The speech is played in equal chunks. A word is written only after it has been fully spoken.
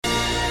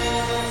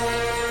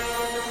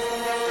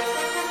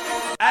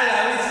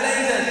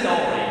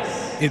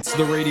It's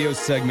the radio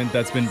segment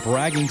that's been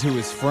bragging to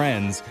his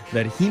friends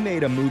that he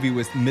made a movie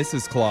with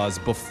Mrs. Claus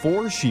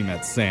before she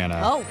met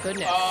Santa. Oh,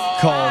 goodness.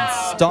 Called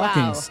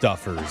Stocking Wow.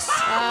 Stuffers.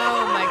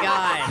 Oh, my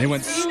God. They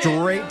went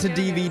straight to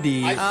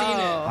DVD. I've seen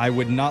it. I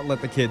would not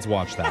let the kids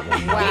watch that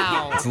one.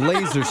 Wow. It's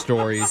Laser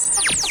Stories,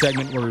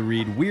 segment where we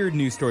read weird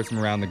news stories from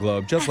around the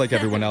globe, just like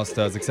everyone else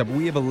does, except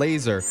we have a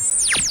laser,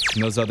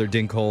 and those other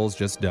dinkholes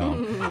just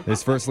don't.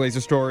 This first laser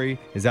story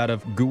is out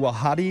of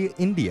Guwahati,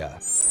 India.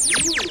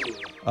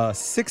 A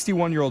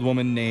 61-year-old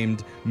woman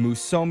named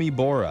Musomi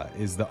Bora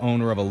is the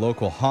owner of a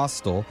local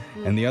hostel,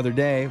 and the other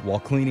day, while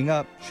cleaning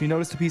up, she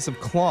noticed a piece of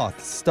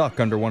cloth stuck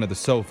under one of the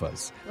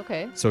sofas.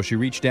 Okay. So she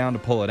reached down to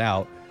pull it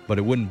out, but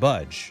it wouldn't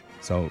budge.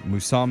 So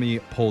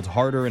Musami pulled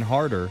harder and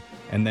harder,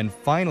 and then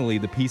finally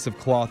the piece of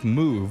cloth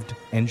moved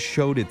and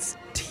showed its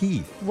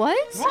teeth. What?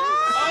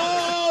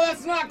 Oh,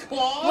 that's not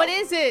cloth. What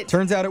is it?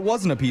 Turns out it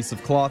wasn't a piece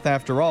of cloth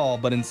after all,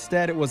 but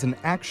instead it was an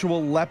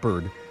actual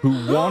leopard who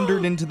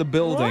wandered into the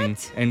building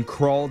What? and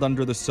crawled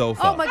under the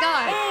sofa. Oh, my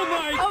God.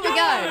 Oh, my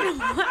God.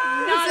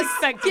 Not It's the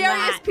expecting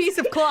scariest that. piece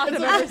of cloth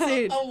I've ever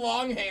seen. A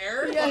long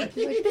hair? Yeah, like,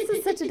 this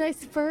is such a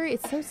nice fur.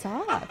 It's so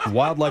soft.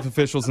 Wildlife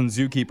officials and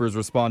zookeepers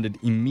responded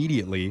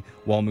immediately,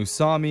 while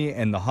Musami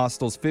and the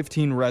hostel's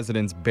 15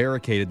 residents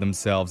barricaded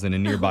themselves in a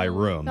nearby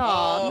room.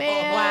 Oh,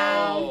 man.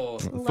 Wow.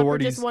 Leopard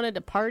Authorities just wanted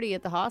to party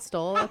at the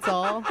hostel. That's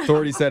all.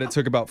 Authorities said it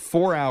took about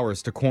 4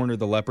 hours to corner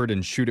the leopard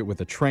and shoot it with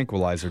a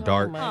tranquilizer Oh,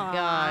 dart. my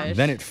gosh.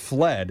 Then it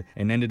fled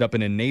and ended up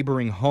in a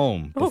neighboring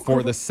home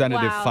before the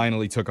sedative Wow.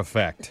 finally took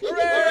effect.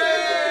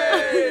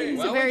 Hooray!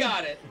 Well, very- we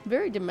got it.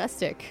 Very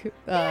domestic.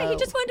 Yeah, he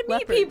just wanted to meet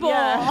leopard. people.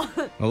 Yeah.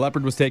 The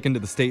leopard was taken to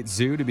the state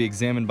zoo to be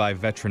examined by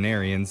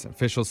veterinarians.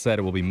 Officials said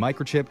it will be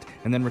microchipped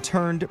and then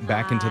returned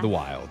back into the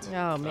wild.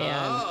 Oh, man.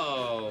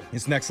 Oh.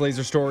 This next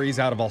laser story is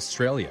out of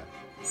Australia.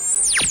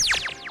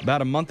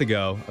 About a month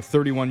ago, a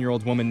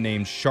 31-year-old woman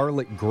named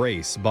Charlotte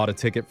Grace bought a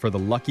ticket for the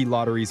Lucky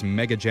Lottery's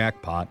mega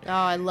jackpot. Oh,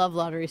 I love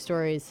lottery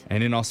stories.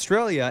 And in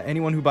Australia,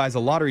 anyone who buys a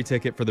lottery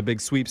ticket for the big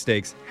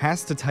sweepstakes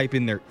has to type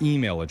in their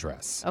email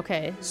address.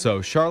 Okay.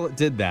 So Charlotte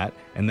did that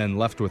and then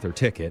left with her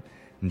ticket.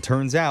 And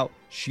turns out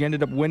she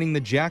ended up winning the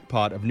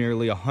jackpot of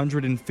nearly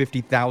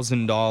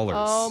 $150,000.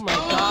 Oh, my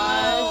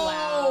gosh.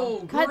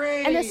 Oh, God,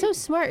 great. and that's so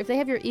smart. If they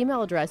have your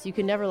email address, you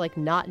can never,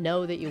 not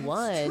know that you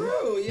won.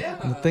 True, yeah.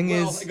 The thing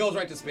is- it goes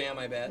right to spam,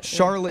 I bet.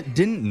 Charlotte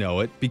didn't know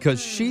it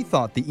because she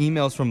thought the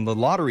emails from the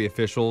lottery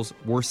officials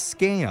were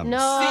scams.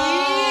 No.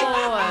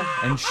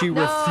 And she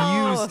No.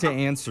 refused to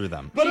answer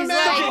them. But She's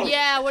imagine like,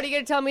 yeah, what are you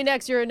going to tell me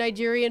next? You're a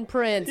Nigerian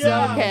prince.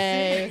 Yeah,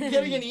 Okay.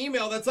 getting an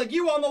email that's like,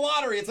 you won the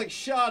lottery. It's like,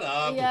 shut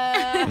up.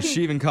 Yeah.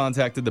 She even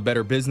contacted the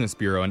Better Business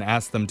Bureau and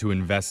asked them to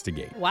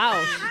investigate.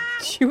 Wow.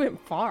 She went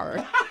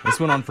far. This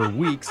went on for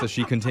weeks as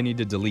she continued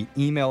to delete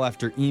email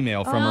after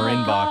email from her Oh,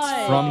 inbox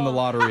God. from the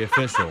lottery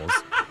officials.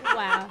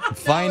 Wow.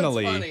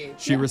 Finally, funny.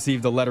 she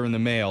received a letter in the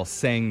mail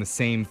saying the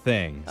same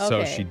thing. So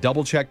Okay. she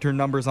double-checked her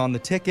numbers on the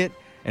ticket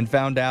and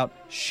found out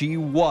she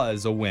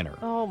was a winner.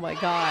 Oh, my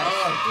gosh.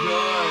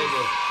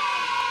 Oh,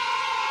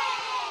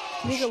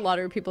 I think a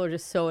lottery people are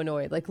just so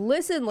annoyed. Like,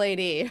 listen,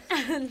 lady.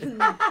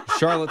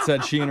 Charlotte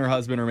said she and her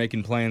husband are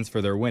making plans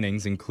for their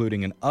winnings,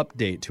 including an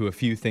update to a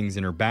few things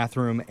in her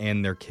bathroom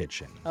and their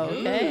kitchen.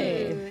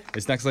 Okay.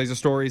 This next laser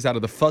story is out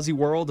of the fuzzy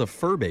world of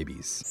fur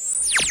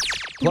babies.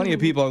 Plenty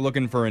of people are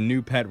looking for a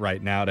new pet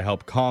right now to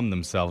help calm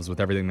themselves with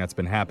everything that's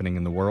been happening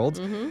in the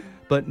world.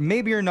 But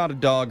maybe you're not a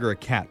dog or a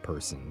cat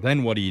person.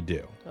 Then what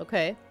do?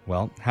 Okay.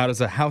 Well, how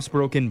does a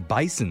housebroken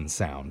bison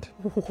sound?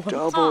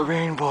 Double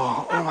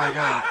rainbow. Oh my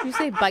god. You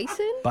say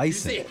bison? You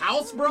Bison. say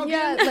housebroken?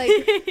 Yeah,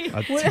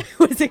 like, A, what,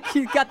 was it?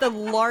 You got the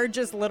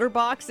largest litter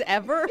box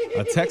ever?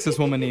 a Texas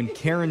woman named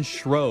Karen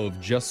Shrove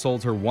just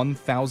sold her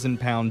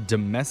 1,000-pound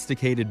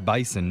domesticated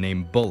bison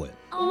named Bullet.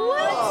 Oh,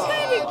 that's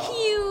kind of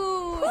cute.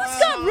 Who's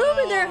got room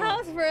in their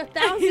house for a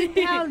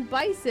 1,000-pound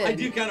bison? I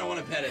do kind of want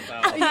to pet it,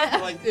 though.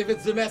 Like, if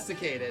it's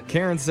domesticated.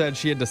 Karen said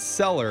she had to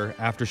sell her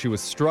after she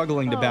was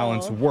struggling to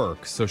balance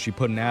work, so she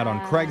put an ad on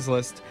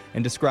Craigslist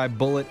and described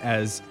Bullet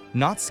as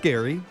not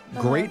scary,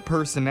 great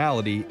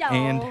personality,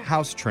 and No.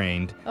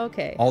 house-trained,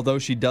 Okay. although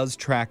she does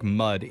track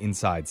mud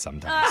inside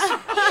sometimes.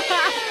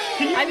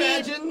 Can you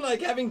imagine,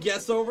 like, having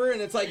guests over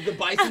and it's like the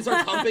bisons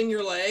are pumping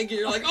your leg?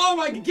 You're like, oh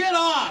my, get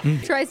off!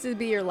 Tries to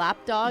be your lap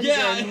dog.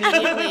 Yeah. You're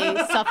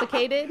immediately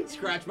suffocated.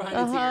 Scratch behind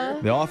its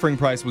ear. The offering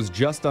price was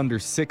just under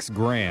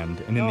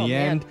 $6,000, and in Oh, the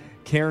man. end,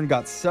 Karen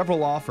got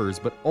several offers,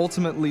 but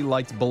ultimately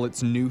liked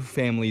Bullet's new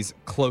family's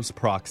close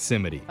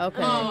proximity.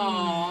 Okay.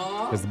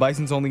 Aww. Because the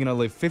bison's only going to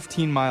live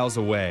 15 miles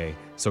away,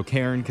 so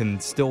Karen can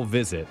still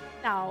visit.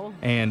 No.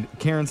 And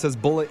Karen says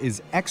Bullet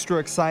is extra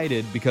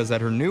excited because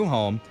at her new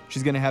home,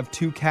 she's going to have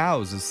 2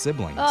 cows as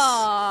siblings.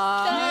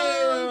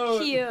 So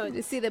cute.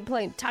 You see them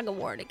playing tug of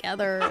war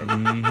together.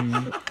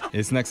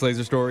 This next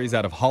laser story is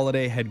out of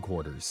Holiday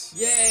Headquarters.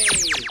 Yay!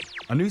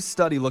 A new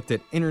study looked at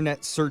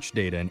internet search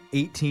data in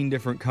 18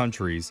 different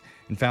countries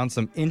and found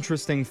some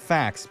interesting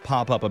facts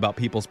pop up about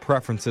people's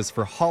preferences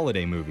for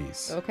holiday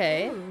movies.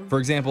 Okay. For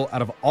example,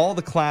 out of all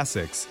the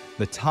classics,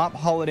 the top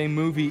holiday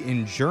movie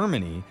in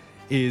Germany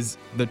is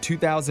the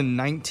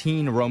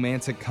 2019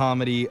 romantic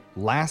comedy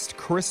Last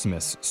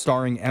Christmas,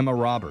 starring Emma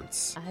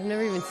Roberts. I've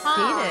never even seen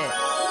it.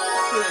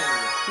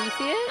 Do you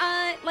see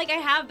it? Like I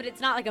have, but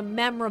it's not like a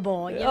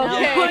memorable, you know,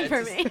 Okay. one it's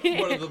for just me.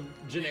 one of the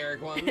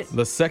generic ones.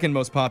 The second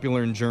most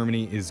popular in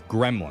Germany is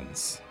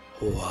Gremlins.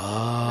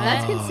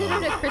 That's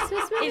considered a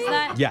Christmas movie? Is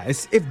that? Yeah,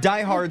 if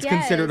Die Hard's guess.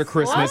 considered a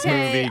Christmas Okay,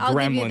 movie, I'll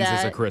give you Gremlins is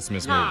a that.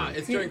 Christmas Ah, movie.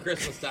 it's during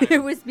Christmas It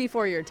time. was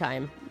before your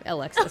time,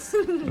 Alexis.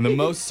 And the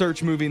most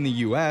searched movie in the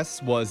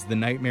U.S. was The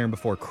Nightmare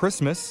Before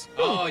Christmas,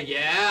 Oh,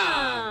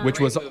 yeah. which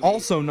Great was movie.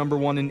 also number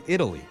one in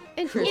Italy.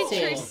 Interesting.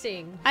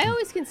 Interesting. I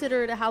always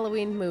consider it a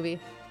Halloween movie.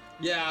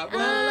 Yeah, I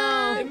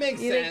well, don't know. it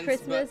makes You sense. think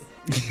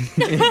Christmas?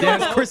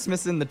 There's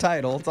Christmas in the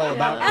title. It's all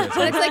about But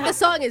Christmas. it's like the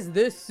song is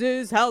 "This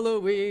is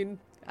Halloween."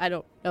 I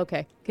don't.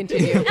 Okay,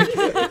 continue.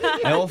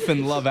 Elf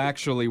and Love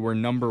Actually were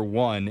number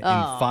one in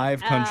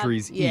 5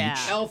 countries yeah.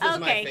 each. Elf is my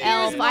Okay, favorite.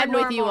 Elf, more I'm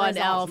with you normal on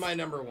results. Elf. It's my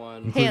number one.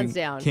 including Hands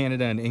down.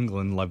 Canada and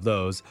England love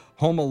those.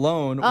 Home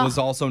Alone was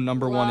also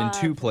number one in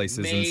 2 places,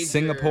 in Major.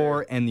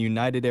 Singapore and the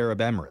United Arab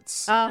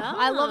Emirates.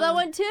 I love that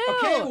one too.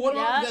 Okay, what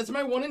about Yeah. that's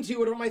my 1 and 2.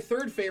 What about my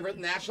third favorite,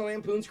 National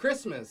Lampoon's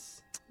Christmas?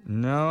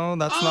 No,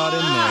 that's not in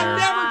I'm there.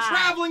 never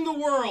traveling the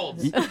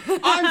world.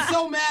 I'm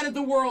so mad at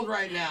the world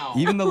right now.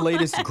 Even the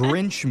latest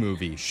Grinch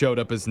movie showed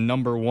up as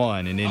number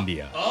 1 in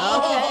India.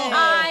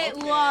 I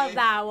love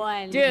that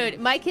one. Dude,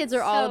 my kids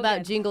are all So about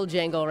good. Jingle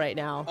Jangle right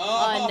now Oh.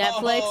 on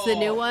Netflix, the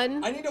new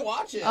one. I need to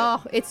watch it.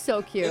 Oh, it's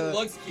so cute. It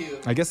looks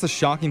cute. I guess the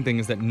shocking thing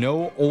is that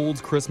no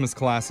old Christmas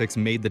classics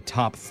made the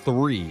top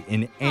 3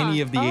 in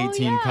any of the Oh,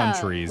 18 yeah.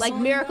 countries. Like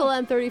Miracle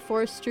on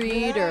 34th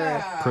Street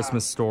or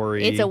Christmas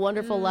Story. It's a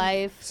Wonderful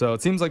Life. So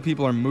it seems like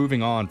people are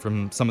moving on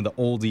from some of the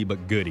oldie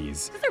but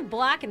goodies. They're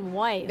black and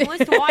white. Who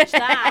wants to watch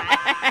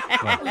that?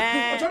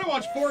 I'm trying to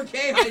watch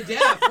 4K high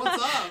def.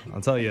 What's up?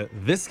 I'll tell you,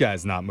 this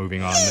guy's not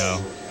moving on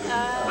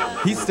though.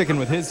 He's sticking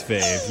with his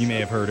fave. You may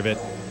have heard of it.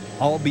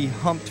 I'll Be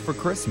Humped for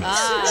Christmas.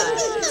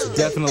 It's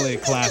definitely a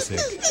classic.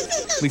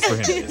 At least for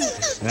him it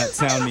is. And that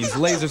sound means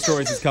Laser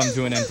Stories has come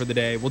to an end for the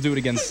day. We'll do it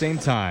again same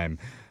time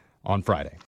on Friday.